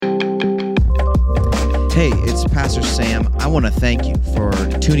Hey, it's Pastor Sam. I want to thank you for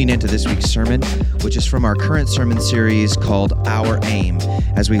tuning into this week's sermon, which is from our current sermon series called Our Aim,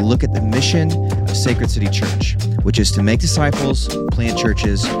 as we look at the mission of Sacred City Church, which is to make disciples, plant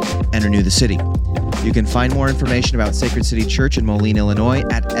churches, and renew the city. You can find more information about Sacred City Church in Moline, Illinois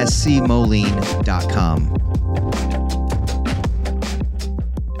at scmoline.com.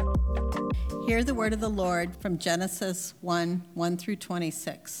 Hear the word of the Lord from Genesis 1 through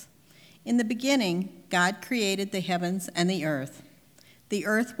 26. In the beginning, God created the heavens and the earth. The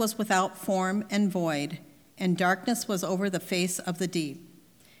earth was without form and void, and darkness was over the face of the deep.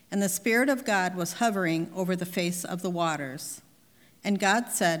 And the Spirit of God was hovering over the face of the waters. And God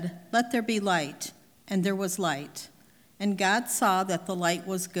said, "Let there be light," and there was light. And God saw that the light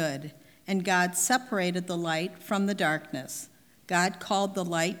was good, and God separated the light from the darkness. God called the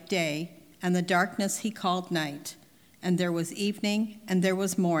light day, and the darkness he called night. And there was evening, and there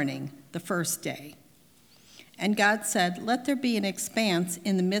was morning, the first day. And God said, "Let there be an expanse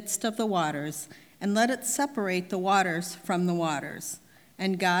in the midst of the waters, and let it separate the waters from the waters."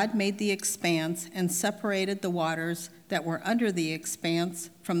 And God made the expanse and separated the waters that were under the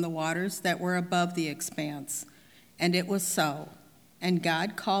expanse from the waters that were above the expanse. And it was so. And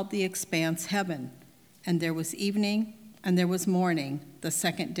God called the expanse heaven. And there was evening, and there was morning, the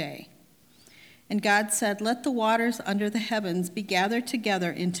second day. And God said, "Let the waters under the heavens be gathered together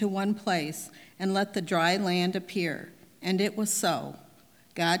into one place, and let the dry land appear." And it was so.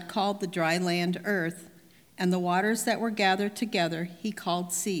 God called the dry land earth, and the waters that were gathered together he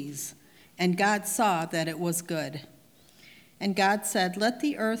called seas. And God saw that it was good. And God said, "Let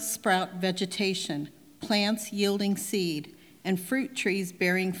the earth sprout vegetation, plants yielding seed, and fruit trees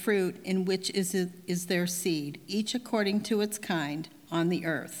bearing fruit in which is their seed, each according to its kind, on the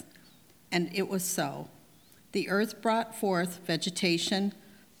earth." And it was so. The earth brought forth vegetation,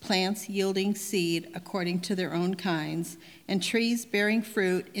 plants yielding seed according to their own kinds, and trees bearing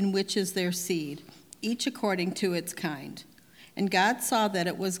fruit in which is their seed, each according to its kind. And God saw that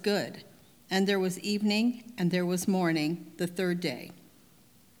it was good. And there was evening, and there was morning, the third day.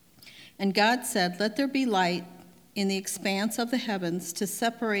 And God said, "Let there be light in the expanse of the heavens to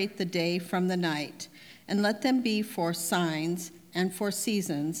separate the day from the night, and let them be for signs and for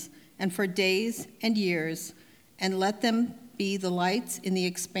seasons, and for days and years, and let them be the lights in the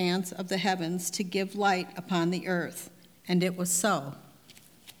expanse of the heavens to give light upon the earth." And it was so.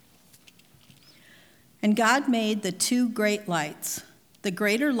 And God made the two great lights, the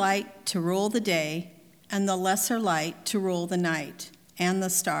greater light to rule the day, and the lesser light to rule the night, and the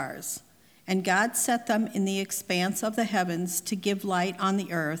stars. And God set them in the expanse of the heavens to give light on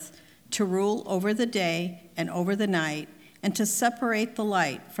the earth, to rule over the day and over the night, and to separate the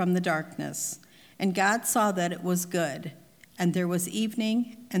light from the darkness. And God saw that it was good. And there was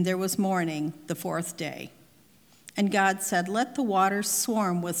evening, and there was morning, the fourth day. And God said, "Let the waters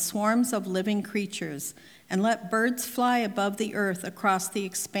swarm with swarms of living creatures, and let birds fly above the earth across the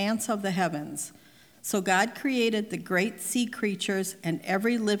expanse of the heavens." So God created the great sea creatures and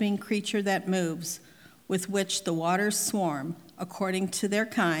every living creature that moves, with which the waters swarm, according to their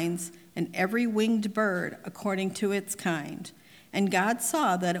kinds, and every winged bird according to its kind. And God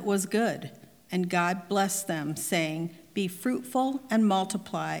saw that it was good. And God blessed them, saying, "Be fruitful and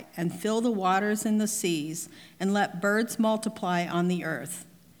multiply, and fill the waters in the seas, and let birds multiply on the earth."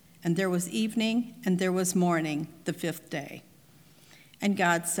 And there was evening, and there was morning, the fifth day. And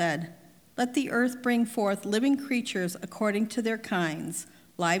God said, "Let the earth bring forth living creatures according to their kinds,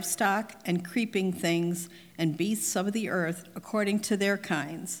 livestock and creeping things, and beasts of the earth according to their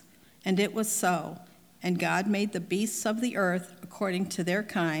kinds." And it was so. And God made the beasts of the earth according to their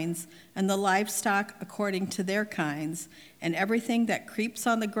kinds, and the livestock according to their kinds, and everything that creeps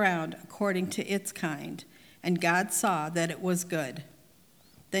on the ground according to its kind. And God saw that it was good.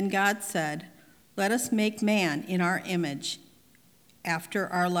 Then God said, "Let us make man in our image, after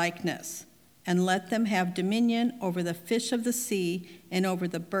our likeness, and let them have dominion over the fish of the sea, and over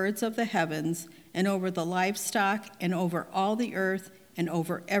the birds of the heavens, and over the livestock, and over all the earth, and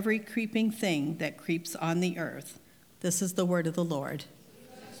over every creeping thing that creeps on the earth." This is the word of the Lord.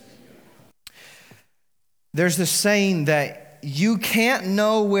 There's this saying that you can't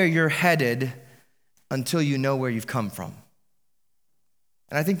know where you're headed until you know where you've come from.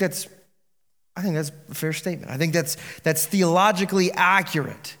 And I think that's a fair statement. I think that's theologically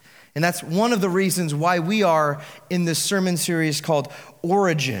accurate. And that's one of the reasons why we are in this sermon series called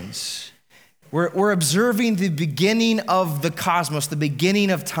Origins. We're observing the beginning of the cosmos, the beginning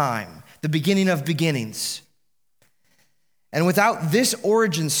of time, the beginning of beginnings. And without this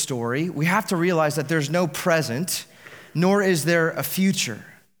origin story, we have to realize that there's no present, nor is there a future.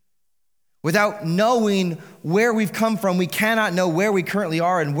 Without knowing where we've come from, we cannot know where we currently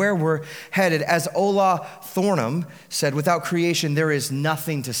are and where we're headed. As Ola Thornham said, without creation, there is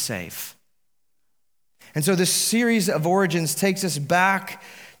nothing to save. And so this series of origins takes us back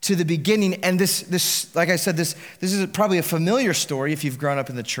to the beginning. And this, like I said, this is probably a familiar story if you've grown up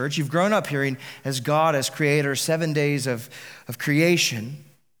in the church. You've grown up hearing as God as creator, 7 days of creation.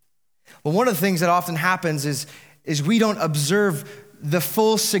 Well, one of the things that often happens is we don't observe the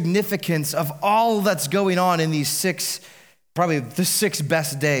full significance of all that's going on in these probably the 6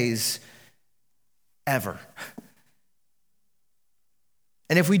 best days ever.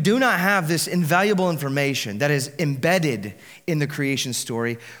 And if we do not have this invaluable information that is embedded in the creation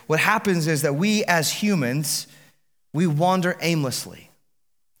story, what happens is that we as humans, we wander aimlessly.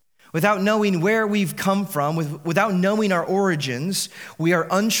 Without knowing where we've come from, without knowing our origins, we are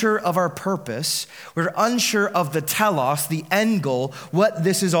unsure of our purpose. We're unsure of the telos, the end goal, what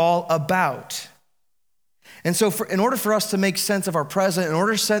this is all about. And so in order for us to make sense of our present, in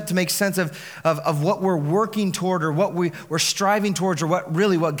order to make sense of what we're working toward or what we're striving towards or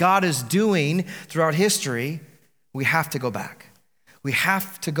what God is doing throughout history, we have to go back. We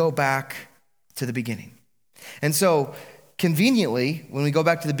have to go back to the beginning. And so conveniently, when we go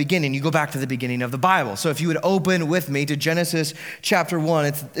back to the beginning, you go back to the beginning of the Bible. So if you would open with me to Genesis chapter 1,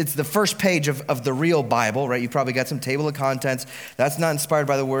 it's the first page of the real Bible, right? You probably got some table of contents. That's not inspired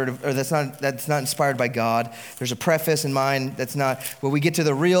by the word, or that's not inspired by God. There's a preface in mine that's not. When we get to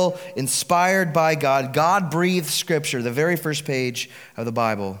the real, inspired by God, God-breathed scripture, the very first page of the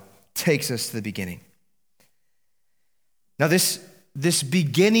Bible takes us to the beginning. Now this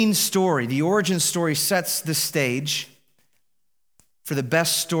beginning story, the origin story, sets the stage for the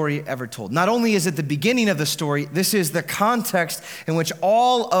best story ever told. Not only is it the beginning of the story, this is the context in which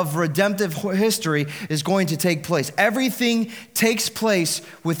all of redemptive history is going to take place. Everything takes place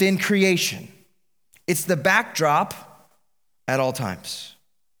within creation. It's the backdrop at all times.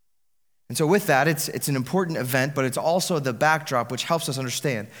 And so with that, it's an important event, but it's also the backdrop which helps us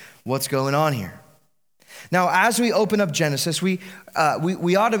understand what's going on here. Now, as we open up Genesis, we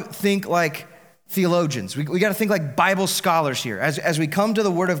ought to think like theologians. We got to think like Bible scholars here. As we come to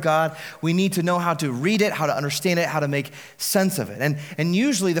the Word of God, we need to know how to read it, how to understand it, how to make sense of it. And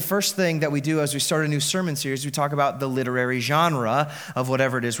usually the first thing that we do as we start a new sermon series, we talk about the literary genre of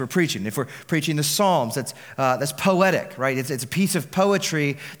whatever it is we're preaching. If we're preaching the Psalms, that's poetic, right? It's a piece of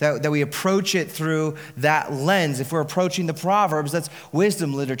poetry that we approach it through that lens. If we're approaching the Proverbs, that's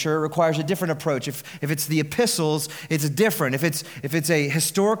wisdom literature. It requires a different approach. If it's the epistles, it's different. If it's a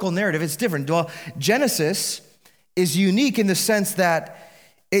historical narrative, it's different. Well, Genesis is unique in the sense that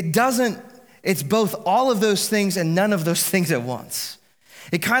it's both all of those things and none of those things at once.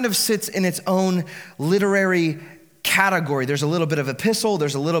 It kind of sits in its own literary category. There's a little bit of epistle,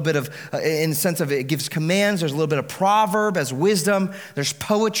 there's a little bit of, in the sense of it gives commands, there's a little bit of proverb as wisdom, there's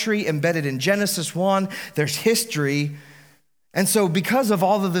poetry embedded in Genesis 1, there's history. And so because of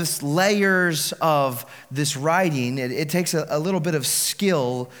all of this layers of this writing, it takes a little bit of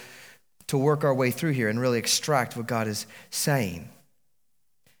skill to work our way through here and really extract what God is saying.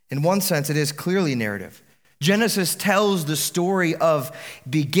 In one sense, it is clearly narrative. Genesis tells the story of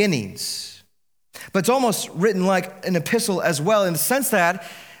beginnings, but it's almost written like an epistle as well, in the sense that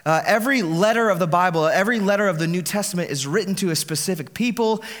every letter of the Bible, every letter of the New Testament is written to a specific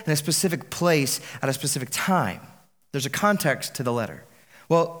people in a specific place at a specific time. There's a context to the letter.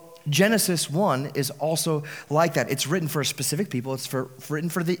 Well, Genesis 1 is also like that. It's written for a specific people. It's written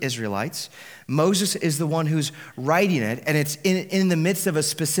for the Israelites. Moses is the one who's writing it, and it's in the midst of a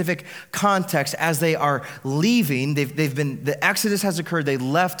specific context as they are leaving. The Exodus has occurred. They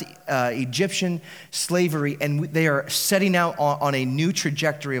left Egyptian slavery, and they are setting out on a new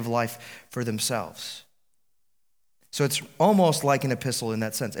trajectory of life for themselves. So it's almost like an epistle in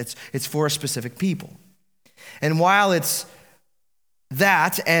that sense. It's for a specific people. And while it's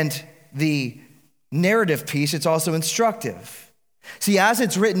that and the narrative piece, it's also instructive. See, as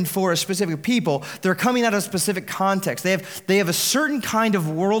it's written for a specific people, they're coming out of a specific context. They have a certain kind of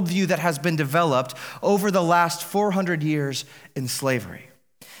worldview that has been developed over the last 400 years in slavery.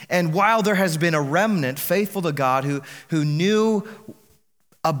 And while there has been a remnant faithful to God who knew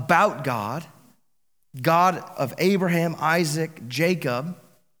about God of Abraham, Isaac, Jacob,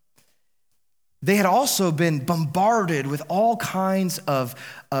 they had also been bombarded with all kinds of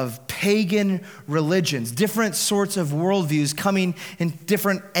pagan religions, different sorts of worldviews coming in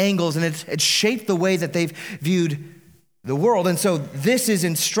different angles, and it shaped the way that they've viewed the world. And so this is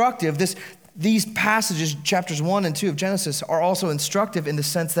instructive. These passages, chapters 1 and 2 of Genesis, are also instructive in the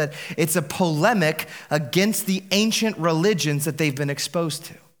sense that it's a polemic against the ancient religions that they've been exposed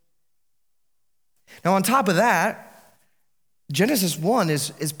to. Now, on top of that, Genesis 1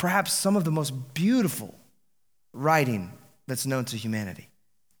 is perhaps some of the most beautiful writing that's known to humanity.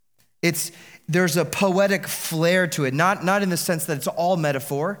 There's a poetic flair to it, not in the sense that it's all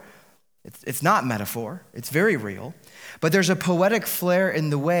metaphor. It's not metaphor. It's very real. But there's a poetic flair in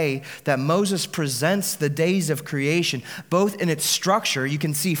the way that Moses presents the days of creation, both in its structure. You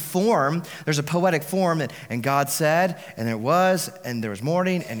can see form. There's a poetic form, and God said, and there was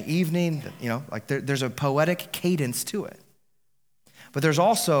morning and evening. There's a poetic cadence to it. But there's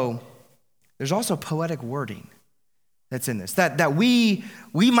also poetic wording that's in this that we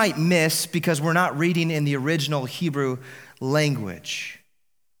might miss because we're not reading in the original Hebrew language.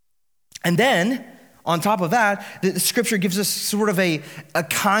 And then, on top of that, the scripture gives us sort of a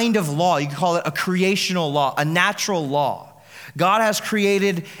kind of law. You could call it a creational law, a natural law. God has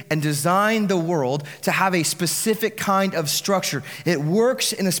created and designed the world to have a specific kind of structure. It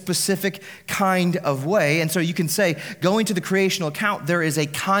works in a specific kind of way. And so you can say, going to the creational account, there is a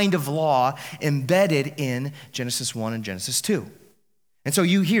kind of law embedded in Genesis 1 and Genesis 2. And so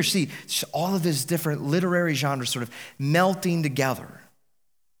you here see all of these different literary genres sort of melting together.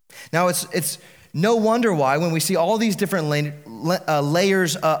 Now, it's no wonder why, when we see all these different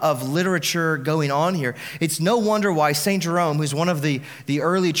layers of literature going on here, it's no wonder why St. Jerome, who's one of the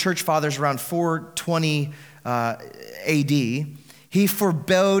early church fathers around 420 AD, he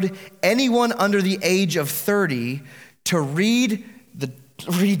forbade anyone under the age of 30 to read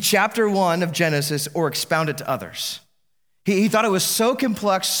chapter 1 of Genesis or expound it to others. He thought it was so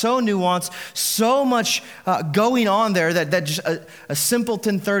complex, so nuanced, so much going on there that just a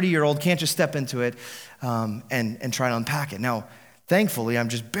simpleton 30-year-old can't just step into it and try to unpack it. Now, thankfully, I'm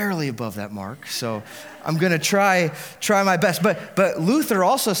just barely above that mark, so I'm going to try my best. But Luther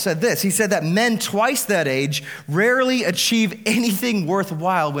also said this. He said that men twice that age rarely achieve anything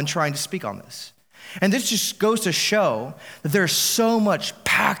worthwhile when trying to speak on this. And this just goes to show that there's so much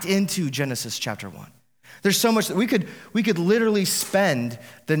packed into Genesis chapter 1. There's so much that we could literally spend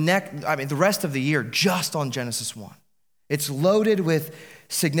the rest of the year just on Genesis 1. It's loaded with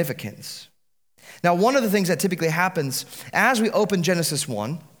significance. Now, one of the things that typically happens as we open Genesis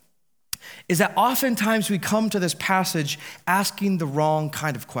 1 is that oftentimes we come to this passage asking the wrong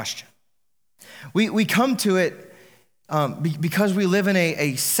kind of question. We come to it because we live in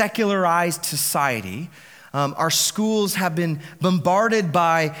a secularized society. Our schools have been bombarded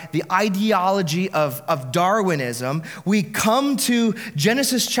by the ideology of Darwinism. We come to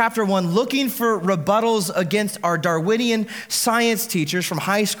Genesis chapter 1 looking for rebuttals against our Darwinian science teachers from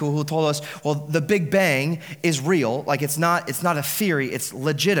high school who told us, well, the Big Bang is real. Like it's not a theory, it's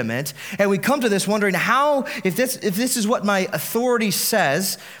legitimate. And we come to this wondering how, if this is what my authority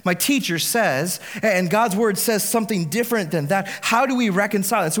says, my teacher says, and God's word says something different than that, how do we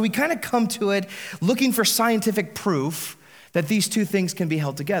reconcile it? So we kind of come to it looking for scientific proof that these two things can be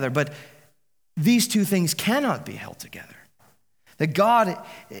held together, but these two things cannot be held together. That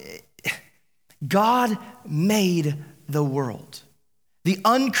God made the world. The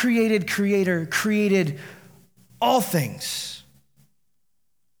uncreated creator created all things.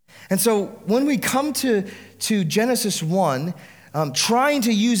 And so when we come to Genesis 1, trying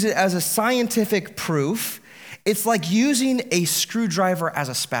to use it as a scientific proof, it's like using a screwdriver as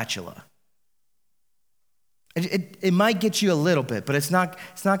a spatula. It might get you a little bit, but it's not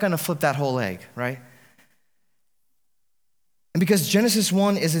going to flip that whole egg, right? And because Genesis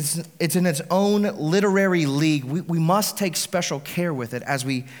 1 it's in its own literary league, we must take special care with it as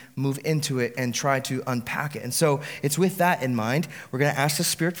we move into it and try to unpack it. And so it's with that in mind, we're going to ask the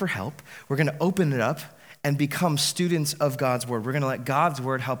Spirit for help. We're going to open it up and become students of God's word. We're going to let God's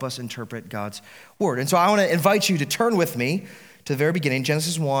word help us interpret God's word. And so I want to invite you to turn with me to the very beginning,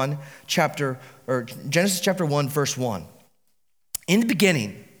 Genesis chapter 1, verse 1. In the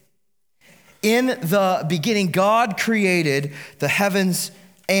beginning, God created the heavens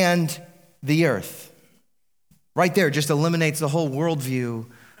and the earth. Right there just eliminates the whole worldview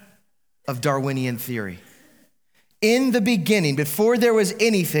of Darwinian theory. In the beginning, before there was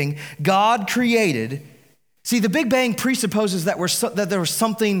anything, God created. See, the Big Bang presupposes that there was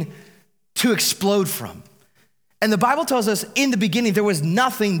something to explode from. And the Bible tells us in the beginning there was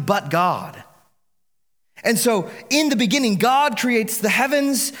nothing but God. And so in the beginning, God creates the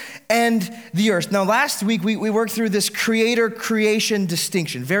heavens and the earth. Now, last week we worked through this creator-creation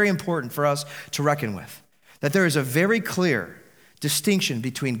distinction, very important for us to reckon with. That there is a very clear distinction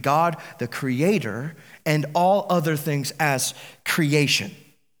between God, the creator, and all other things as creation.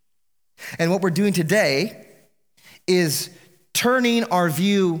 And what we're doing today is turning our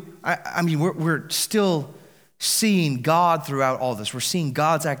view, we're still seeing God throughout all this. We're seeing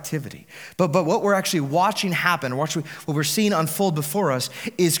God's activity. But what we're actually watching happen, what we're seeing unfold before us,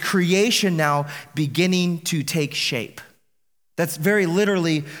 is creation now beginning to take shape. That's very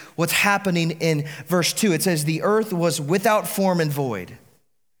literally what's happening in verse 2. It says, the earth was without form and void,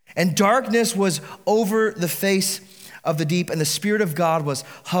 and darkness was over the face of the deep, and the Spirit of God was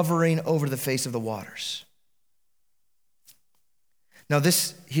hovering over the face of the waters. Now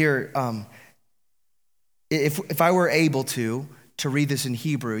this here, if I were able to read this in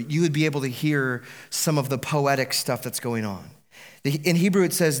Hebrew, you would be able to hear some of the poetic stuff that's going on. In Hebrew,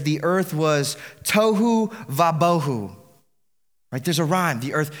 it says the earth was tohu vabohu. Right? There's a rhyme.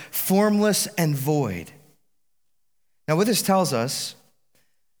 The earth formless and void. Now, what this tells us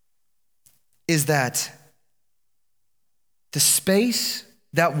is that the space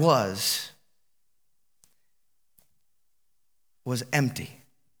that was empty.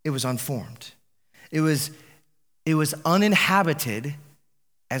 It was unformed. It was uninhabited,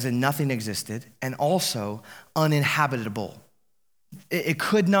 as in nothing existed, and also uninhabitable. It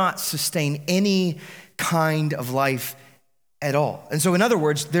could not sustain any kind of life at all. And so in other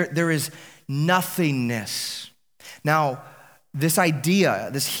words, there is nothingness. Now, this idea,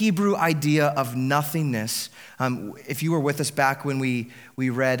 this Hebrew idea of nothingness, if you were with us back when we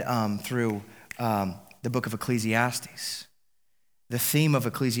read through the book of Ecclesiastes, the theme of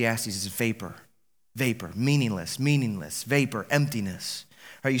Ecclesiastes is vapor, meaningless, vapor, emptiness.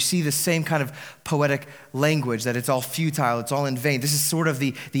 Right, you see the same kind of poetic language, that it's all futile, it's all in vain. This is sort of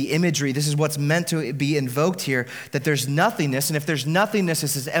the imagery. This is what's meant to be invoked here, that there's nothingness. And if there's nothingness,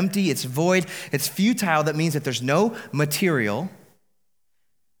 this is empty, it's void, it's futile. That means that there's no material,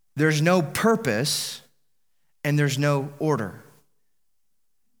 there's no purpose, and there's no order.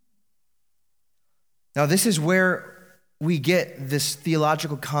 Now, this is where we get this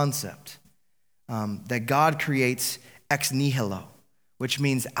theological concept that God creates ex nihilo, which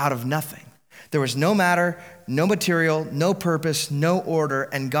means out of nothing. There was no matter, no material, no purpose, no order,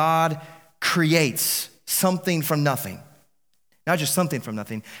 and God creates something from nothing. Not just something from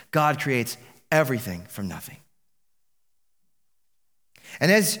nothing, God creates everything from nothing.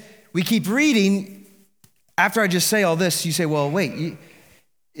 And as we keep reading, after I just say all this, you say, well, wait,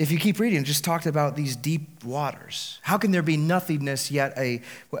 if you keep reading, it just talked about these deep waters. How can there be nothingness yet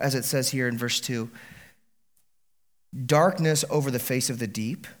as it says here in verse 2, darkness over the face of the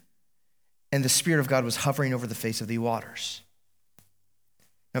deep, and the Spirit of God was hovering over the face of the waters.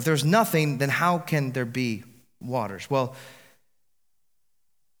 Now, if there's nothing, then how can there be waters? Well,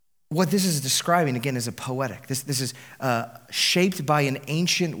 what this is describing, again, is a poetic. This is shaped by an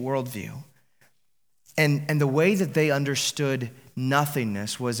ancient worldview. And the way that they understood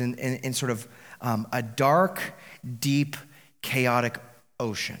nothingness was in sort of a dark, deep, chaotic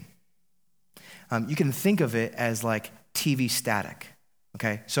ocean. You can think of it as like TV static,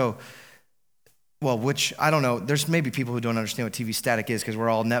 okay? So, well, which, I don't know, there's maybe people who don't understand what TV static is because we're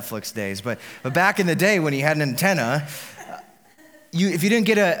all Netflix days, but back in the day when you had an antenna, if you didn't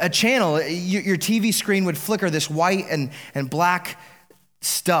get a channel, your TV screen would flicker this white and black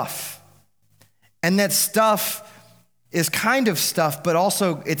stuff. And that stuff is kind of stuff, but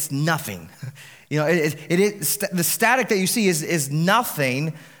also it's nothing. You know, the static that you see is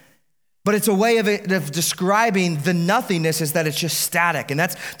nothing. But it's a way of describing the nothingness, is that it's just static. And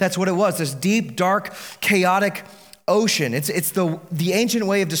that's what it was, this deep, dark, chaotic ocean. It's the ancient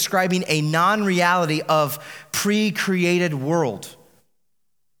way of describing a non-reality of pre-created world.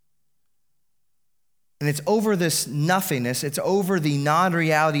 And it's over this nothingness, it's over the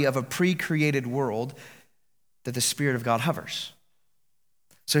non-reality of a pre-created world that the Spirit of God hovers.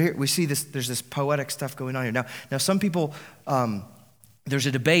 So here we see this, there's this poetic stuff going on here. Now some people... there's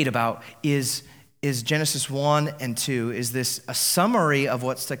a debate about is Genesis 1 and 2, is this a summary of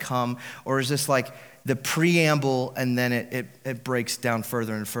what's to come, or is this like the preamble and then it breaks down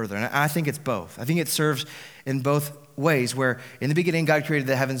further and further? And I think it's both. I think it serves in both ways, where in the beginning God created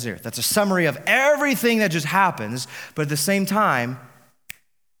the heavens and earth. That's a summary of everything that just happens, but at the same time,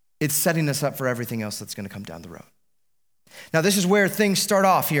 it's setting us up for everything else that's going to come down the road. Now this is where things start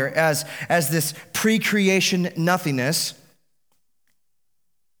off here as this pre-creation nothingness.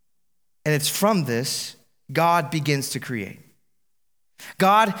 And it's from this, God begins to create.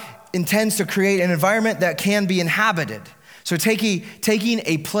 God intends to create an environment that can be inhabited. So taking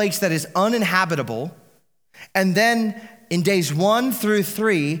a place that is uninhabitable, and then in days 1 through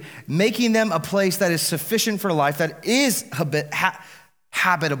 3, making them a place that is sufficient for life, that is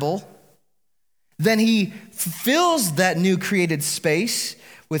habitable. Then he fills that new created space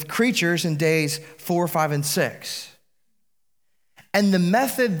with creatures in days 4, 5, and 6. And the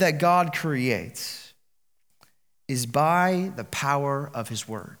method that God creates is by the power of his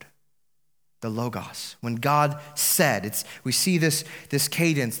word, the Logos. When God said, we see this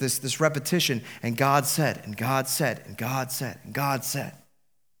cadence, this repetition, and God said, and God said, and God said, and God said.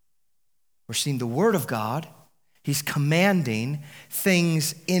 We're seeing the word of God. He's commanding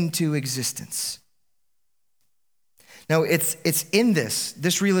things into existence. Now, it's in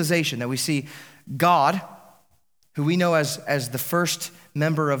this realization that we see God, who we know as the first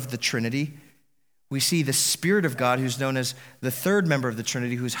member of the Trinity. We see the Spirit of God, who's known as the third member of the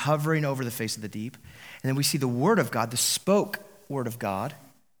Trinity, who's hovering over the face of the deep. And then we see the Word of God, the spoke Word of God,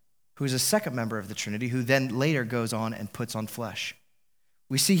 who is a second member of the Trinity, who then later goes on and puts on flesh.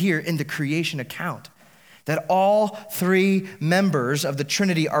 We see here in the creation account that all three members of the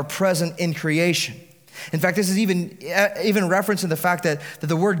Trinity are present in creation. In fact, this is even reference in the fact that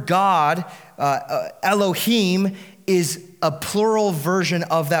the word God, Elohim, is a plural version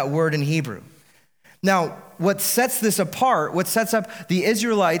of that word in Hebrew. Now, what sets this apart, what sets up the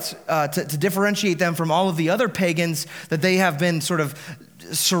Israelites to differentiate them from all of the other pagans that they have been sort of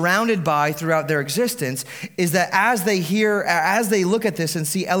surrounded by throughout their existence, is that as they look at this and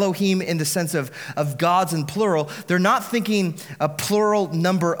see Elohim in the sense of gods in plural, they're not thinking a plural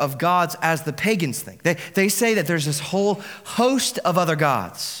number of gods as the pagans think. They say that there's this whole host of other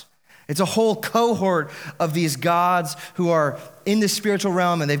gods. It's a whole cohort of these gods who are in the spiritual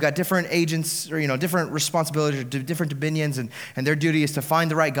realm, and they've got different agents or different responsibilities, different dominions, and their duty is to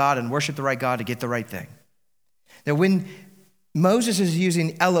find the right God and worship the right God to get the right thing. Now, when Moses is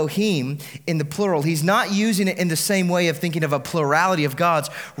using Elohim in the plural, he's not using it in the same way of thinking of a plurality of gods.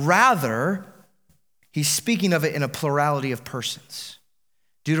 Rather, he's speaking of it in a plurality of persons.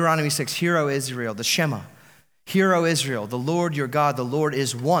 Deuteronomy 6, Hear, O Israel, the Shema. Hear, O Israel, the Lord your God, the Lord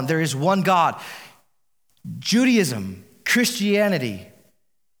is one. There is one God. Judaism, Christianity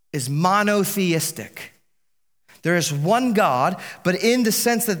is monotheistic. There is one God, but in the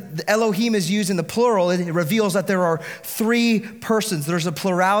sense that Elohim is used in the plural, it reveals that there are three persons. There's a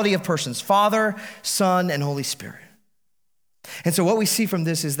plurality of persons, Father, Son, and Holy Spirit. And so what we see from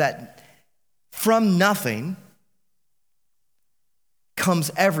this is that from nothing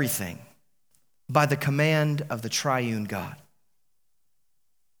comes everything by the command of the triune God.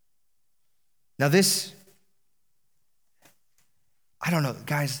 Now this, I don't know,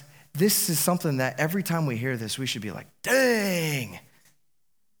 guys, this is something that every time we hear this, we should be like, dang.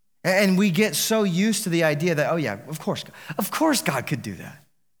 And we get so used to the idea that, oh yeah, of course God could do that.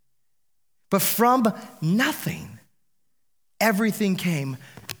 But from nothing, everything came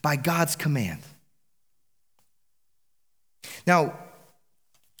by God's command. Now,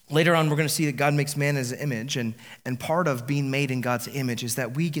 later on, we're going to see that God makes man in his image, and part of being made in God's image is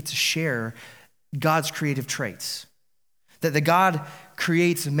that we get to share God's creative traits. That the God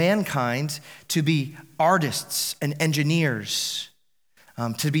creates mankind to be artists and engineers,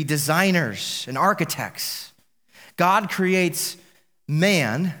 to be designers and architects. God creates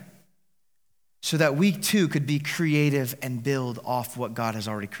man so that we too could be creative and build off what God has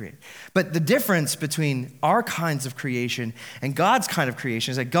already created. But the difference between our kinds of creation and God's kind of creation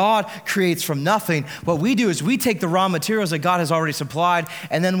is that God creates from nothing. What we do is we take the raw materials that God has already supplied,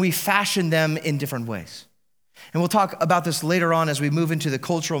 and then we fashion them in different ways. And we'll talk about this later on as we move into the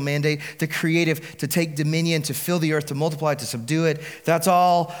cultural mandate, the creative, to take dominion, to fill the earth, to multiply, to subdue it. That's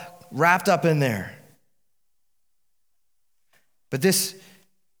all wrapped up in there. But this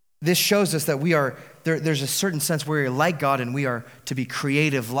shows us that we are, there's a certain sense where we're like God and we are to be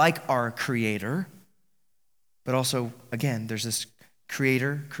creative like our Creator. But also, again, there's this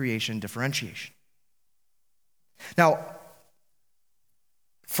creator-creation differentiation. Now,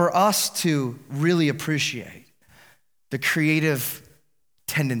 for us to really appreciate the creative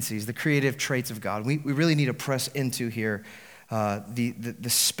tendencies, the creative traits of God, we really need to press into here the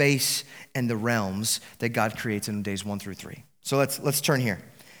space and the realms that God creates in days 1 through 3. So let's turn here.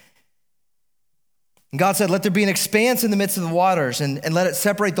 And God said, let there be an expanse in the midst of the waters, and let it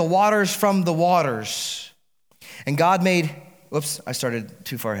separate the waters from the waters. And God made, whoops, I started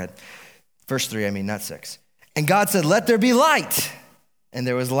too far ahead. Verse 3, not 6. And God said, let there be light. And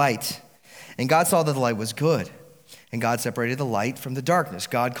there was light. And God saw that the light was good. And God separated the light from the darkness.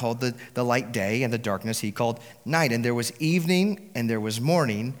 God called the light day, and the darkness he called night. And there was evening, and there was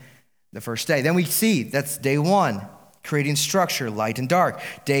morning the first day. Then we see, that's day 1. Creating structure, light and dark.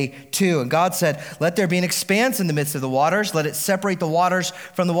 Day 2, and God said, let there be an expanse in the midst of the waters. Let it separate the waters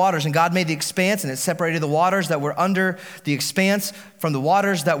from the waters. And God made the expanse, and it separated the waters that were under the expanse from the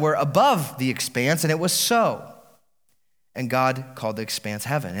waters that were above the expanse. And it was so. And God called the expanse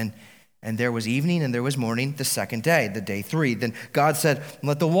heaven. And there was evening and there was morning the second day, the day 3. Then God said,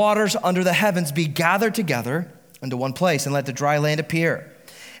 let the waters under the heavens be gathered together into one place, and let the dry land appear.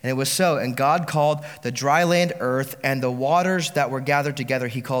 And it was so. And God called the dry land earth, and the waters that were gathered together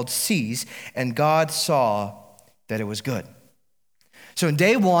he called seas. And God saw that it was good. So in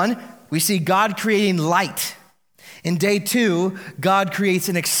day 1, we see God creating light. In day 2, God creates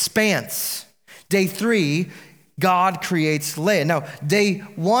an expanse. Day 3, God creates land. Now, day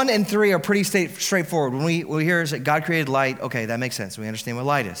 1 and 3 are pretty straightforward. When we hear that God created light, okay, that makes sense. We understand what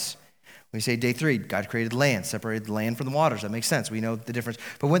light is. When we say day 3, God created land, separated the land from the waters. That makes sense. We know the difference.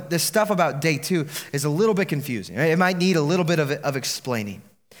 But when this stuff about day 2 is a little bit confusing. It might need a little bit of explaining.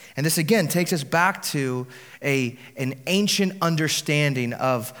 And this, again, takes us back to an ancient understanding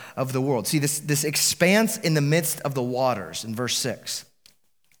of the world. See, this expanse in the midst of the waters in verse 6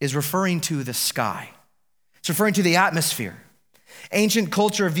 is referring to the sky. It's referring to the atmosphere. Ancient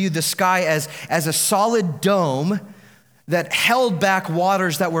culture viewed the sky as a solid dome that held back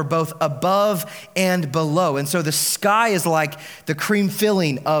waters that were both above and below. And so the sky is like the cream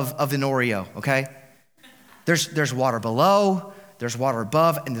filling of an Oreo, okay? There's water below, there's water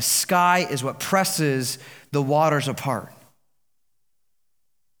above, and the sky is what presses the waters apart.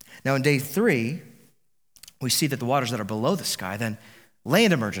 Now in day 3, we see that the waters that are below the sky, then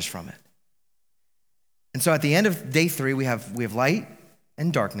land emerges from it. And so at the end of day 3, we have light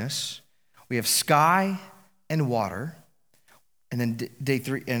and darkness, we have sky and water, and then day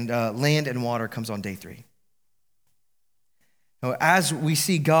 3, and land and water comes on day 3. Now, as we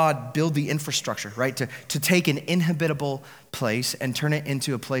see God build the infrastructure, right, to take an inhabitable place and turn it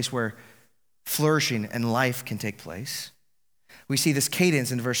into a place where flourishing and life can take place, we see this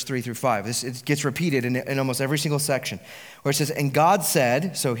cadence in verse 3 through 5. It gets repeated in almost every single section, where it says, and God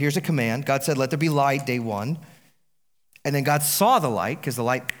said, so here's a command, God said, let there be light, day 1. And then God saw the light, because the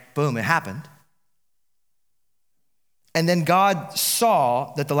light, boom, it happened. And then God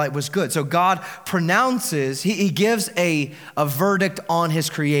saw that the light was good. So God pronounces, he gives a verdict on his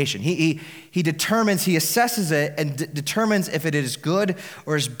creation. He determines, he assesses it and determines if it is good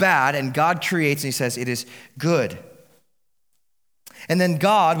or is bad. And God creates and he says it is good. And then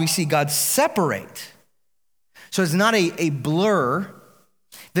we see God separate. So it's not a blur.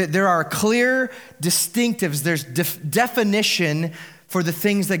 There are clear distinctives. There's definition for the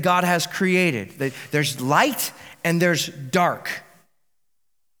things that God has created. There's light and there's dark.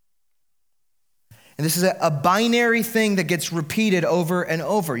 And this is a binary thing that gets repeated over and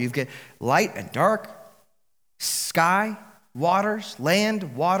over. You get light and dark, sky, waters,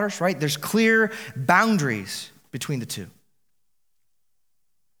 land, waters, right? There's clear boundaries between the two.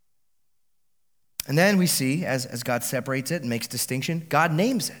 And then we see, as God separates it and makes distinction, God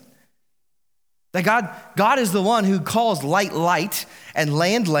names it. That God is the one who calls light, light, and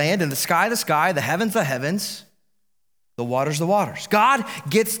land, land, and the sky, the heavens, the heavens, the waters, the waters. God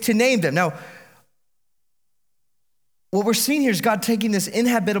gets to name them. Now, what we're seeing here is God taking this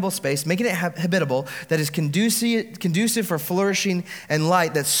inhabitable space, making it habitable, that is conducive for flourishing and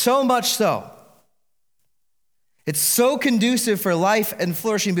light, that's so much so. It's so conducive for life and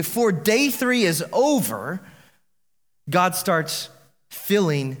flourishing. Before day 3 is over, God starts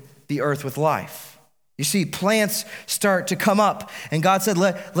filling the earth with life. You see, plants start to come up, and God said,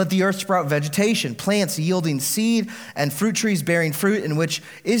 let the earth sprout vegetation, plants yielding seed, and fruit trees bearing fruit, in which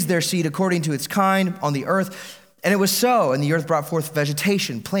is their seed according to its kind on the earth. And it was so, and the earth brought forth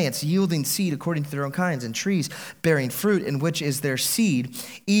vegetation, plants yielding seed according to their own kinds, and trees bearing fruit, in which is their seed,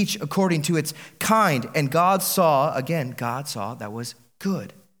 each according to its kind. And God saw that was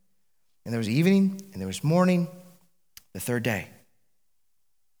good. And there was evening, and there was morning, the third day.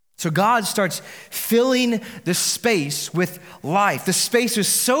 So God starts filling the space with life. The space was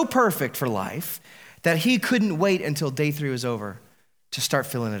so perfect for life that he couldn't wait until day 3 was over to start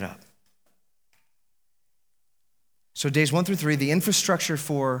filling it up. So days 1 through 3, the infrastructure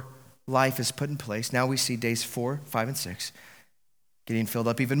for life is put in place. Now we see days 4, 5, and 6 getting filled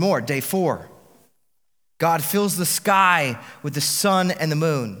up even more. Day 4, God fills the sky with the sun and the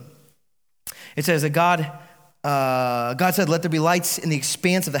moon. It says that God said, let there be lights in the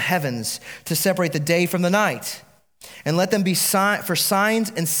expanse of the heavens to separate the day from the night. And let them be for signs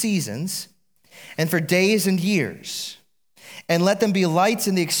and seasons and for days and years. And let them be lights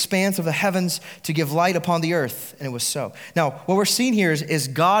in the expanse of the heavens to give light upon the earth. And it was so. Now, what we're seeing here is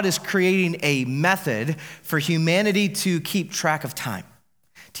God is creating a method for humanity to keep track of time.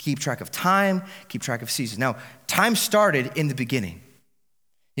 To keep track of time, keep track of seasons. Now, time started in the beginning.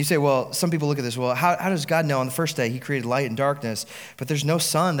 You say, well, some people look at this, well, how does God know on the first day he created light and darkness, but there's no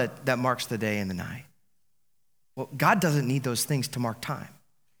sun that marks the day and the night? Well, God doesn't need those things to mark time.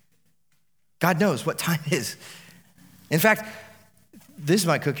 God knows what time is. In fact, this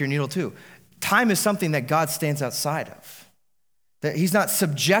might cook your noodle too. time is something that God stands outside of. That he's not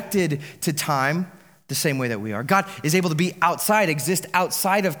subjected to time the same way that we are. God is able to be outside, exist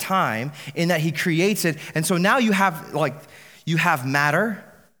outside of time in that he creates it. And so now you have matter,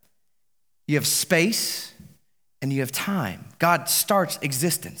 you have space, and you have time. God starts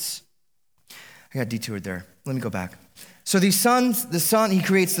existence. I got detoured there. Let me go back. So the sun, he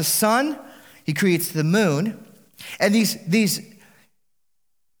creates the sun, he creates the moon, and these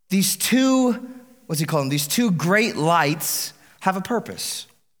two, what's he call them? These two great lights have a purpose.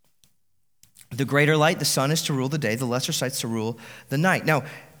 The greater light, the sun, is to rule the day. The lesser sight's to rule the night. Now,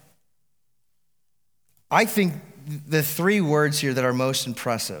 I think the three words here that are most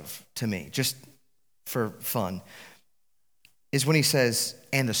impressive to me, just for fun, is when he says,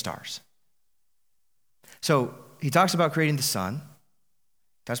 and the stars. So he talks about creating the sun,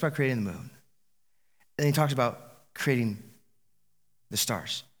 he talks about creating the moon, and he talks about creating the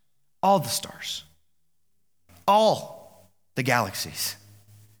stars. All the stars. All the galaxies.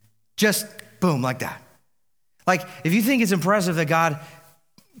 Just boom, like that. Like, if you think it's impressive that God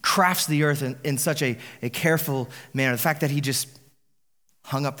crafts the earth in such a careful manner, the fact that he just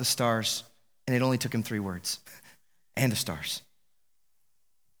hung up the stars and it only took him 3 words, and the stars.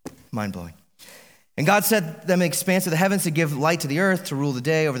 Mind-blowing. And God set them in the expanse of the heavens to give light to the earth, to rule the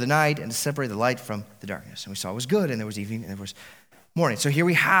day over the night, and to separate the light from the darkness. And we saw it was good, and there was evening, and there was morning. So here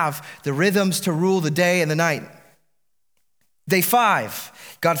we have the rhythms to rule the day and the night. Day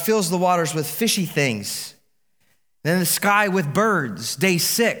 5, God fills the waters with fishy things. Then the sky with birds. Day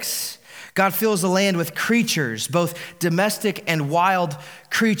 6, God fills the land with creatures, both domestic and wild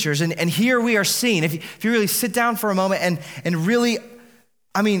creatures. And here we are seeing, if you really sit down for a moment and really,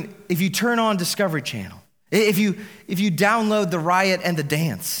 I mean, if you turn on Discovery Channel, if you download The Riot and the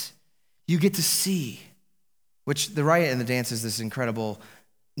Dance, you get to see, which The Riot and the Dance is this incredible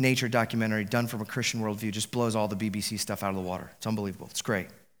nature documentary done from a Christian worldview, just blows all the BBC stuff out of the water. It's unbelievable. It's great.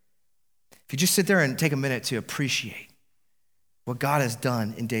 If you just sit there and take a minute to appreciate what God has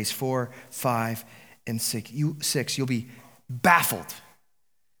done in days 4, 5, and 6, you'll be baffled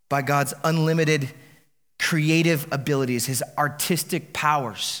by God's unlimited creative abilities, his artistic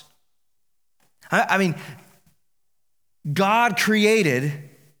powers. I mean, God created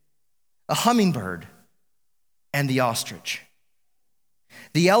a hummingbird and the ostrich,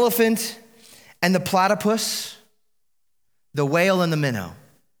 the elephant and the platypus, the whale and the minnow.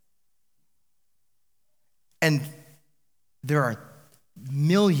 And there are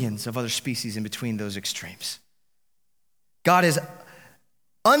millions of other species in between those extremes. God is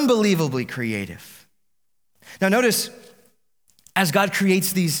unbelievably creative. Now notice, as God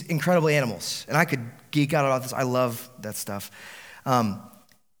creates these incredible animals, and I could geek out about this, I love that stuff.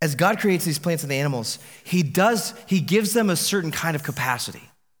 As God creates these plants and the animals, he gives them a certain kind of capacity.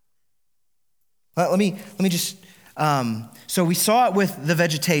 Let me just, so we saw it with the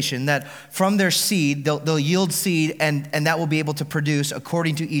vegetation, that from their seed, they'll yield seed, and that will be able to produce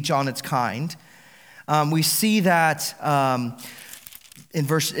according to each on its kind. We see that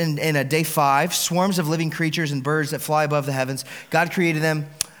in day 5, swarms of living creatures and birds that fly above the heavens. God created them,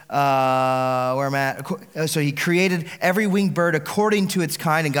 where I'm at. So he created every winged bird according to its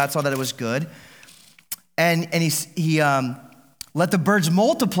kind, and God saw that it was good. And he let the birds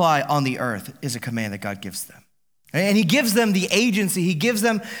multiply on the earth is a command that God gives them. And he gives them the agency, he gives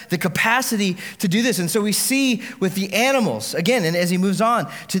them the capacity to do this. And so we see with the animals, again, and as he moves on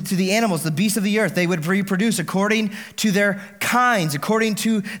to the animals, the beasts of the earth, they would reproduce according to their kinds,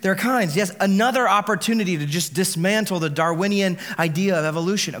 Yes, another opportunity to just dismantle the Darwinian idea of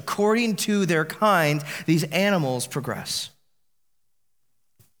evolution. According to their kind, these animals progress.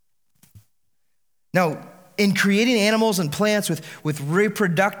 Now, in creating animals and plants with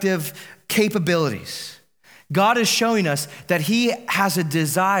reproductive capabilities, God is showing us that he has a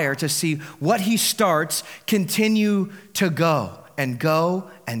desire to see what he starts continue to go and go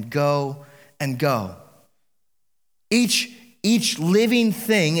and go and go. Each living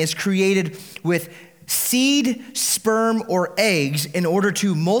thing is created with seed, sperm, or eggs in order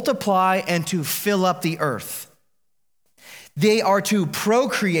to multiply and to fill up the earth. They are to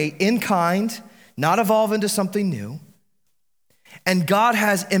procreate in kind, not evolve into something new. And God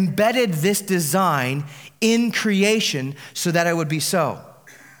has embedded this design in creation so that it would be so.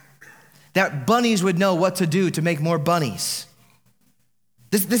 That bunnies would know what to do to make more bunnies.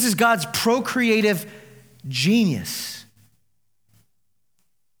 This is God's procreative genius.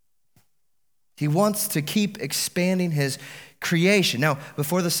 He wants to keep expanding his creation. Now,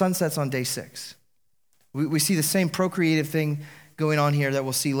 before the sun sets on day 6, we see the same procreative thing going on here that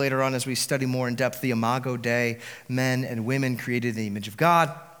we'll see later on as we study more in depth the Imago Dei, men and women created in the image of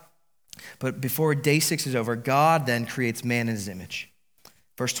God. But before day 6 is over, God then creates man in his image.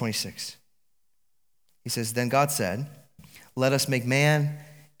 Verse 26. He says, then God said, let us make man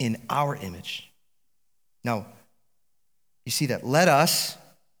in our image. Now, you see that? Let us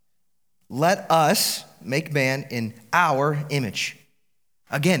make man in our image.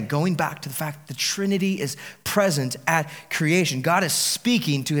 Again, going back to the fact the Trinity is present at creation. God is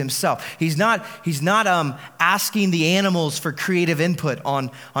speaking to himself. He's not asking the animals for creative input on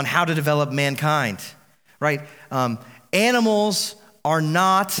how to develop mankind, right? Animals are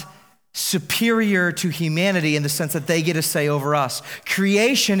not superior to humanity in the sense that they get a say over us.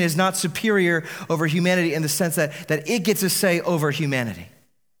 Creation is not superior over humanity in the sense that it gets a say over humanity.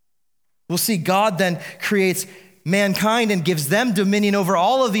 We'll see God then creates mankind and gives them dominion over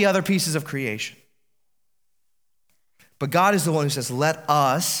all of the other pieces of creation. But God is the one who says, let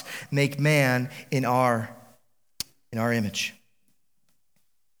us make man in our image,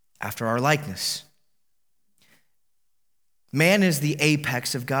 after our likeness. Man is the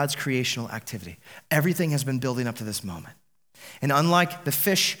apex of God's creational activity. Everything has been building up to this moment. And unlike the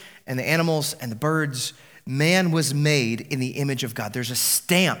fish and the animals and the birds, man was made in the image of God. There's a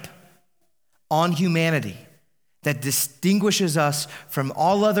stamp on humanity that distinguishes us from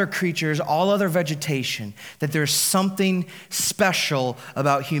all other creatures, all other vegetation, that there's something special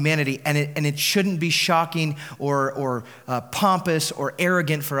about humanity, and it shouldn't be shocking or pompous or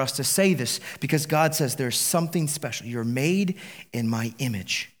arrogant for us to say this, because God says there's something special. You're made in my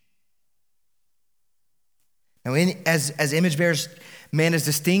image. Now, as image bearers, man is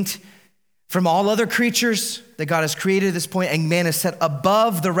distinct from all other creatures that God has created at this point, and man is set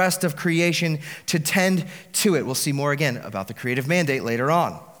above the rest of creation to tend to it. We'll see more again about the creative mandate later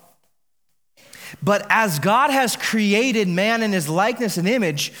on. But as God has created man in his likeness and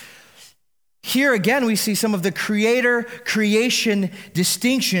image, here again we see some of the creator-creation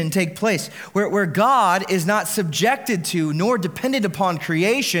distinction take place, where God is not subjected to nor dependent upon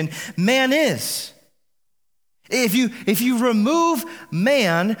creation, man is. If you remove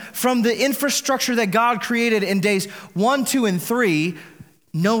man from the infrastructure that God created in days 1, 2, and 3,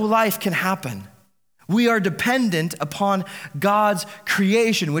 no life can happen. We are dependent upon God's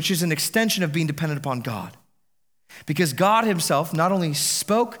creation, which is an extension of being dependent upon God. Because God himself not only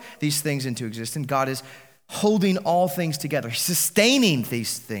spoke these things into existence, God is holding all things together, sustaining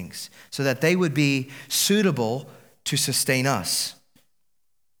these things so that they would be suitable to sustain us.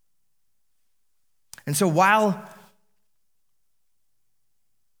 And so while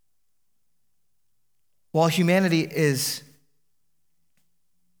humanity is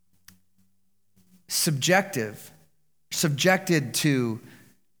subjected to,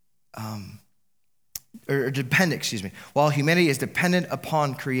 or dependent, while humanity is dependent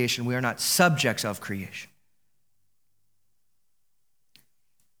upon creation, we are not subjects of creation.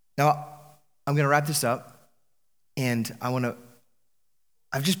 Now, I'm going to wrap this up, and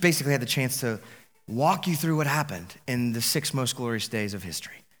I've just basically had the chance to walk you through what happened in the 6 most glorious days of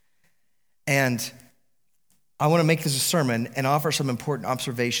history. And I want to make this a sermon and offer some important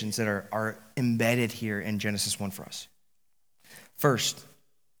observations that are embedded here in Genesis 1 for us. First,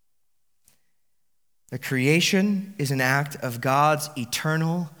 the creation is an act of God's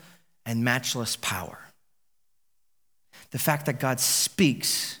eternal and matchless power. The fact that God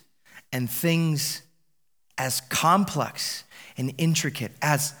speaks and things as complex and intricate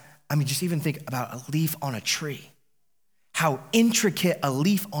as, just even think about a leaf on a tree. How intricate a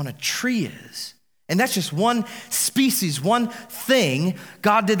leaf on a tree is. And that's just one species, one thing.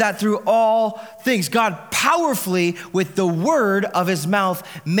 God did that through all things. God powerfully, with the word of his mouth,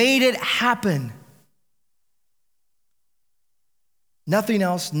 made it happen. Nothing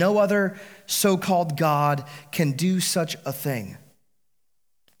else, no other so-called God can do such a thing.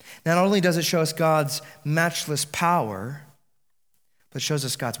 Not only does it show us God's matchless power, but it shows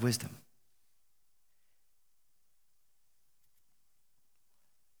us God's wisdom.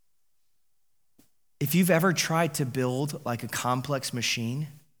 If you've ever tried to build like a complex machine,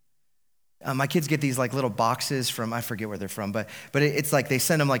 my kids get these like little boxes from, I forget where they're from, but it's like they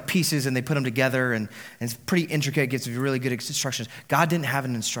send them like pieces and they put them together and it's pretty intricate, it gives you really good instructions. God didn't have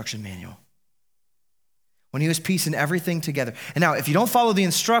an instruction manual when he was piecing everything together. And now if you don't follow the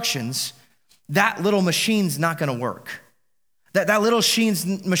instructions, that little machine's not gonna work. That little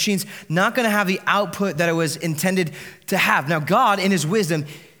machine's not gonna have the output that it was intended to have. Now God, in his wisdom,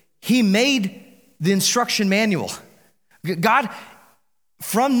 he made the instruction manual. God,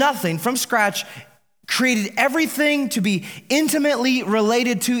 from nothing, from scratch, created everything to be intimately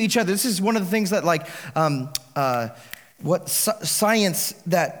related to each other. This is one of the things that science,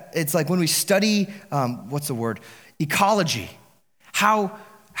 that it's like when we study, ecology, how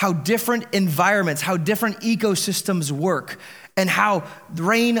different environments, how different ecosystems work, and how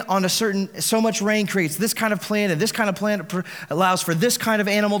rain on so much rain creates this kind of plant, and this kind of plant allows for this kind of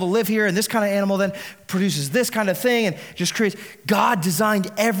animal to live here, and this kind of animal then produces this kind of thing, and just creates. God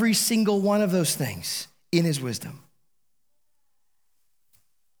designed every single one of those things in his wisdom.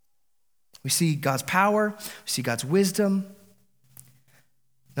 We see God's power, we see God's wisdom.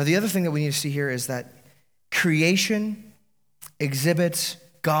 Now, the other thing that we need to see here is that creation exhibits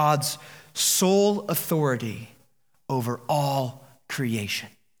God's sole authority over all creation.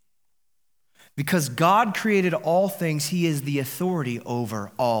 Because God created all things, he is the authority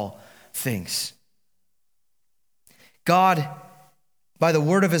over all things. God, by the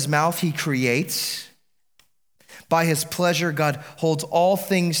word of his mouth, he creates. By his pleasure, God holds all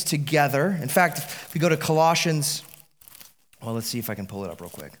things together. In fact, if we go to Colossians, well, let's see if I can pull it up real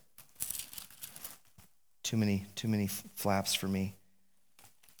quick. Too many flaps for me.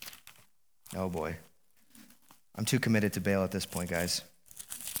 Oh boy. I'm too committed to bail at this point, guys.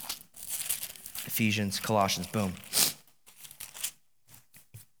 Ephesians, Colossians, boom.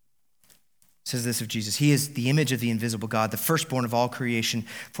 It says this of Jesus: he is the image of the invisible God, the firstborn of all creation,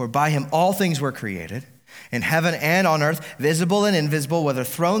 for by him all things were created, in heaven and on earth, visible and invisible, whether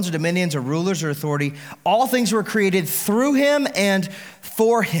thrones or dominions or rulers or authority. All things were created through him and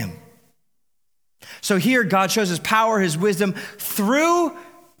for him. So here God shows his power, his wisdom through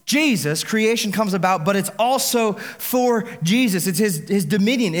Jesus. Creation comes about, but it's also for Jesus. It's his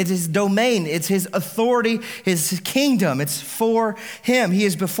dominion, it's his domain, it's his authority, his kingdom. It's for him. He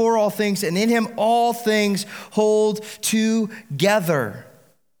is before all things, and in him all things hold together.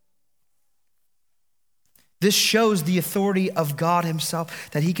 This shows the authority of God himself,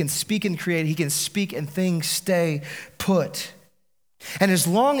 that he can speak and create, he can speak and things stay put. And as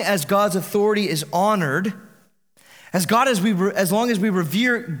long as God's authority is honored, as long as we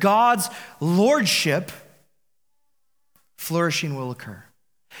revere God's lordship, flourishing will occur.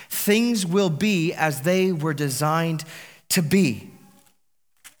 Things will be as they were designed to be.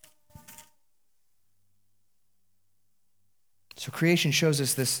 So creation shows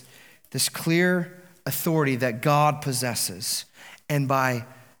us this clear authority that God possesses. And by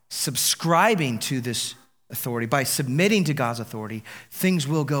subscribing to this authority, by submitting to God's authority, things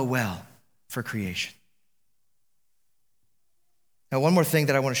will go well for creation. Now, one more thing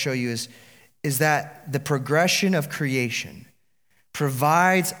that I want to show you is that the progression of creation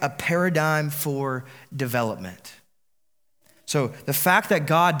provides a paradigm for development. So the fact that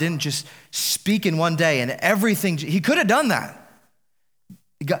God didn't just speak in one day and everything, he could have done that.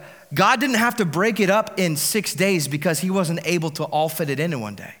 God didn't have to break it up in 6 days because he wasn't able to all fit it in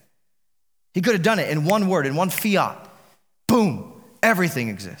one day. He could have done it in one word, in one fiat. Boom, everything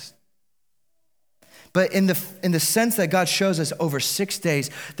exists. But in the sense that God shows us over 6 days,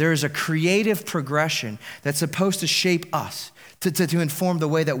 there is a creative progression that's supposed to shape us, to inform the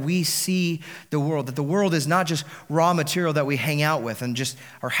way that we see the world. That the world is not just raw material that we hang out with and just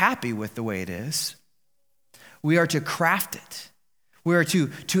are happy with the way it is. We are to craft it. We are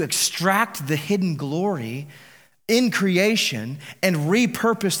to extract the hidden glory in creation and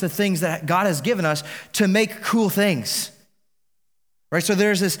repurpose the things that God has given us to make cool things. Right? So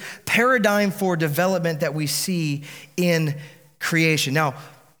there's this paradigm for development that we see in creation. Now,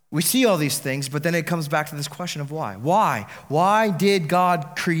 we see all these things, but then it comes back to this question of why. Why? Why did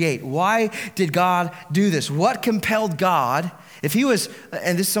God create? Why did God do this? What compelled God? If he was,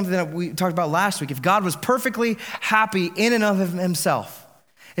 and this is something that we talked about last week, if God was perfectly happy in and of himself,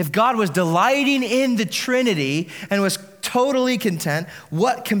 if God was delighting in the Trinity and was totally content,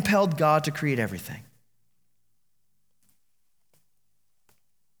 what compelled God to create everything?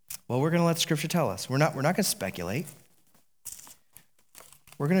 Well, we're going to let Scripture tell us. We're not going to speculate.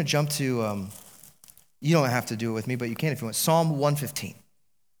 We're going to jump to, you don't have to do it with me, but you can if you want, Psalm 115.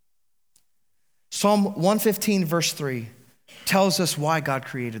 Psalm 115, verse 3, tells us why God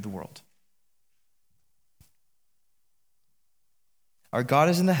created the world. Our God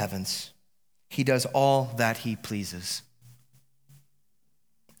is in the heavens. He does all that he pleases.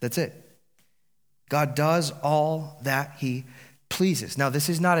 That's it. God does all that he pleases. Now, this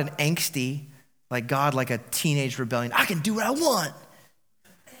is not an angsty, like God, like a teenage rebellion. I can do what I want.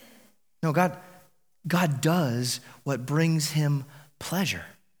 No, God does what brings him pleasure.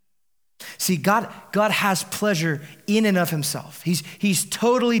 See, God has pleasure in and of himself. He's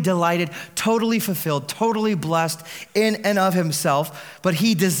totally delighted, totally fulfilled, totally blessed in and of himself, but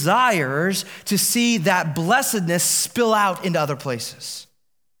he desires to see that blessedness spill out into other places.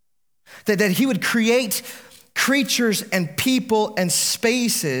 That he would create creatures and people and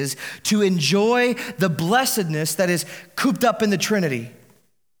spaces to enjoy the blessedness that is cooped up in the Trinity.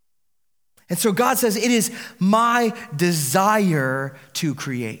 And so God says, it is my desire to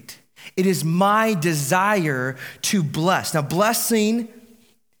create. It is my desire to bless. Now, blessing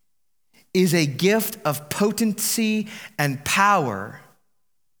is a gift of potency and power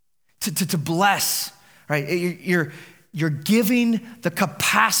to bless, right? You're giving the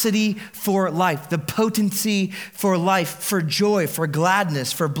capacity for life, the potency for life, for joy, for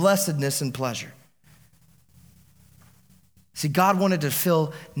gladness, for blessedness and pleasure. See, God wanted to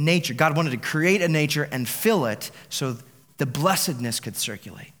fill nature. God wanted to create a nature and fill it so the blessedness could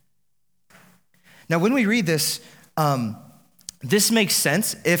circulate. Now, when we read this, this makes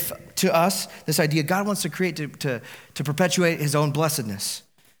sense if to us, this idea, God wants to create to perpetuate his own blessedness.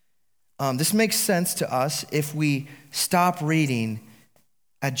 This makes sense to us if we stop reading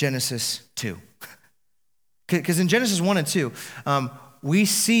at Genesis 2. Because in Genesis 1 and 2, we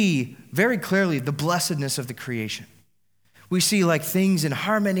see very clearly the blessedness of the creation. We see like things in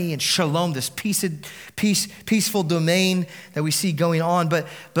harmony and shalom, this peaceful domain that we see going on, but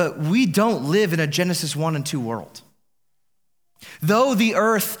we don't live in a Genesis 1 and 2 world. Though the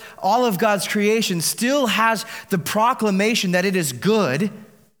earth, all of God's creation, still has the proclamation that it is good,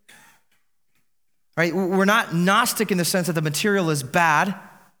 right? We're not Gnostic in the sense that the material is bad.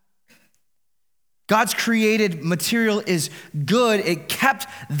 God's created material is good. It kept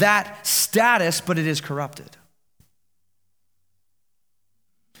that status, but it is corrupted.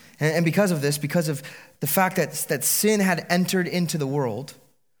 And because of this, because of the fact that sin had entered into the world,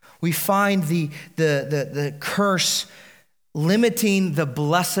 we find the curse limiting the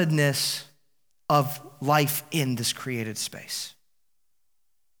blessedness of life in this created space.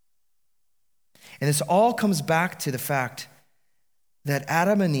 And this all comes back to the fact that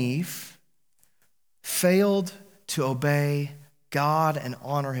Adam and Eve failed to obey God and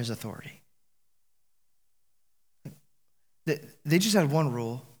honor his authority. They just had one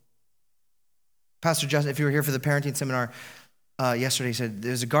rule. Pastor Justin, if you were here for the parenting seminar yesterday, he said,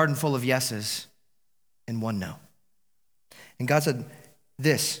 there's a garden full of yeses and one no. And God said,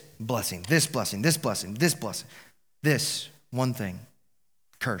 this blessing, this blessing, this blessing, this blessing, this one thing,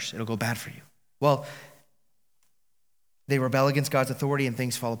 curse, it'll go bad for you. Well, they rebel against God's authority and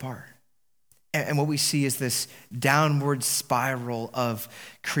things fall apart. And what we see is this downward spiral of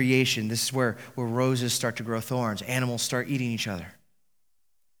creation. This is where roses start to grow thorns, animals start eating each other.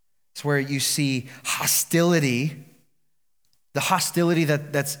 It's where you see hostility, the hostility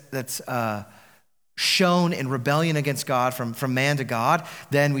that's shown in rebellion against God from man to God.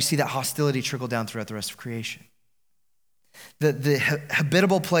 Then we see that hostility trickle down throughout the rest of creation. The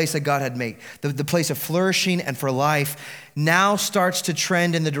habitable place that God had made, the place of flourishing and for life, now starts to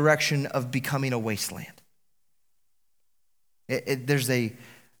trend in the direction of becoming a wasteland. There's a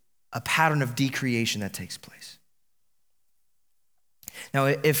pattern of decreation that takes place. Now,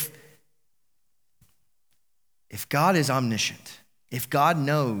 if God is omniscient, if God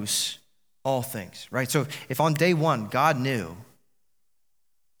knows all things, right? So if on day one, God knew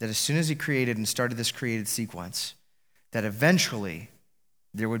that as soon as he created and started this created sequence, that eventually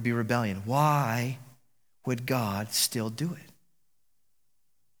there would be rebellion, why would God still do it?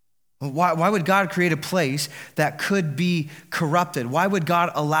 Why would God create a place that could be corrupted? Why would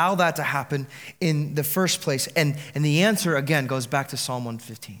God allow that to happen in the first place? And the answer, again, goes back to Psalm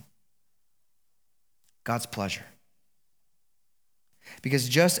 115. God's pleasure. Because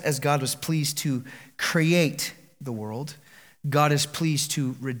just as God was pleased to create the world, God is pleased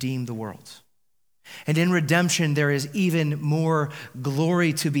to redeem the world. And in redemption, there is even more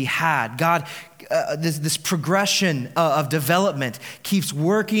glory to be had. God, this progression of development keeps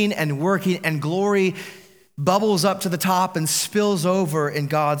working, and glory bubbles up to the top and spills over in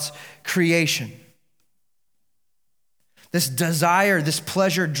God's creation. This desire, this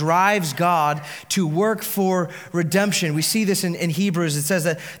pleasure drives God to work for redemption. We see this in Hebrews. It says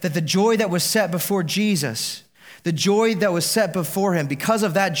that the joy that was set before Jesus, the joy that was set before him, because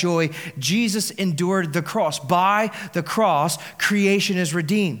of that joy, Jesus endured the cross. By the cross, creation is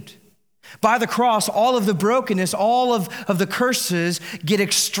redeemed. By the cross, all of the brokenness, all of the curses get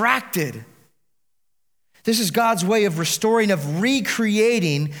extracted. This is God's way of restoring, of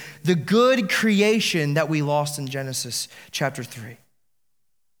recreating the good creation that we lost in Genesis chapter 3.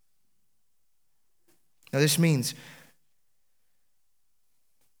 Now, this means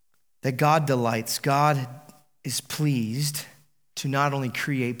that God delights, God is pleased to not only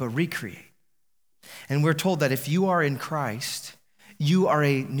create, but recreate. And we're told that if you are in Christ, you are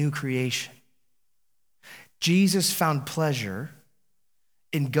a new creation. Jesus found pleasure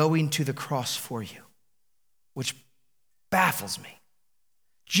in going to the cross for you, which baffles me.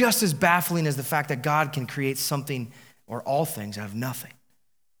 Just as baffling as the fact that God can create something or all things out of nothing.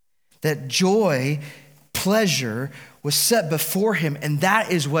 that joy, pleasure was set before him, and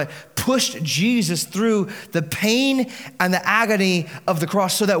that is what pushed Jesus through the pain and the agony of the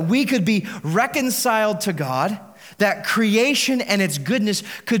cross so that we could be reconciled to God, that creation and its goodness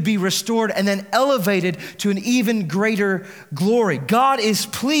could be restored and then elevated to an even greater glory. God is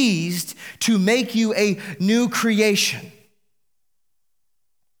pleased to make you a new creation.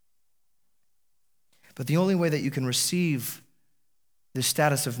 But the only way that you can receive the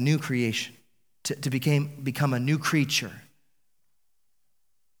status of new creation, to become a new creature,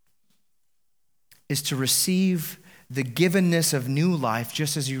 is to receive the givenness of new life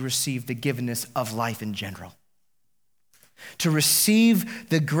just as you receive the givenness of life in general. To receive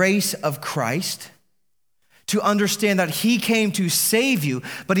the grace of Christ, to understand that he came to save you,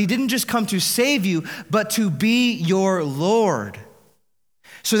 but he didn't just come to save you, but to be your Lord,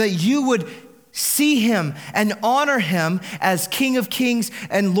 so that you would see him and honor him as King of Kings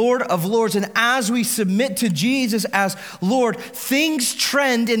and Lord of Lords. And as we submit to Jesus as Lord, things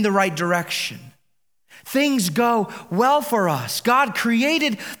trend in the right direction. Things go well for us. God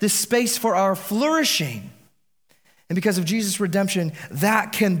created this space for our flourishing. And because of Jesus' redemption,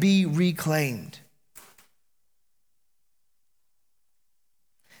 that can be reclaimed.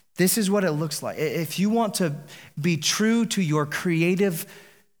 This is what it looks like. If you want to be true to your creative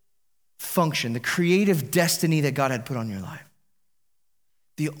function, the creative destiny that God had put on your life,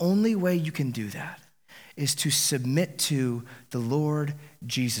 the only way you can do that is to submit to the Lord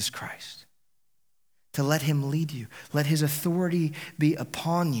Jesus Christ, to let him lead you, let his authority be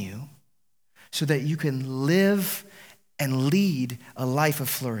upon you so that you can live and lead a life of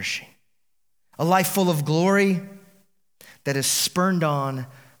flourishing, a life full of glory that is spurned on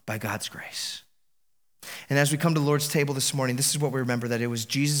by God's grace. And as we come to the Lord's table this morning, this is what we remember, that it was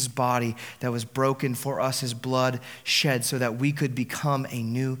Jesus' body that was broken for us, his blood shed so that we could become a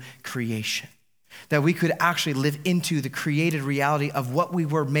new creation, that we could actually live into the created reality of what we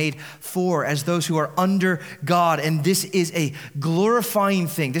were made for as those who are under God. And this is a glorifying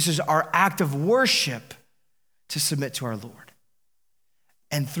thing. This is our act of worship to submit to our Lord.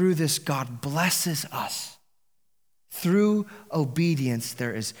 And through this, God blesses us. Through obedience,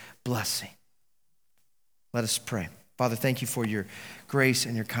 there is blessing. Let us pray. Father, thank you for your grace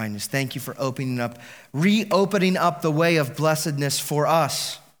and your kindness. Thank you for reopening up the way of blessedness for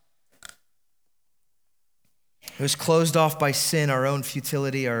us. It was closed off by sin, our own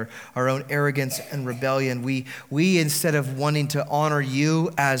futility, our own arrogance and rebellion. We, instead of wanting to honor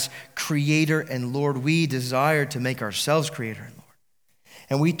you as creator and Lord, we desire to make ourselves creator and Lord.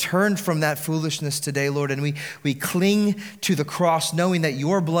 And we turn from that foolishness today, Lord, and we cling to the cross, knowing that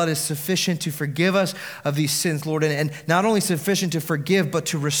your blood is sufficient to forgive us of these sins, Lord, and not only sufficient to forgive, but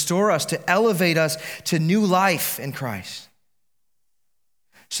to restore us, to elevate us to new life in Christ,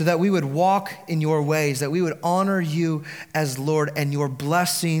 so that we would walk in your ways, that we would honor you as Lord, and your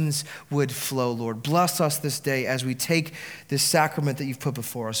blessings would flow, Lord. Bless us this day as we take this sacrament that you've put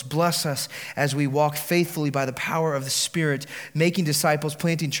before us. Bless us as we walk faithfully by the power of the Spirit, making disciples,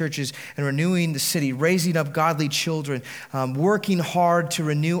 planting churches, and renewing the city, raising up godly children, working hard to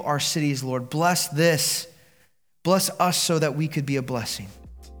renew our cities, Lord. Bless this. Bless us so that we could be a blessing.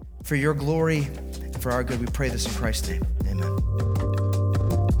 For your glory and for our good, we pray this in Christ's name. Amen.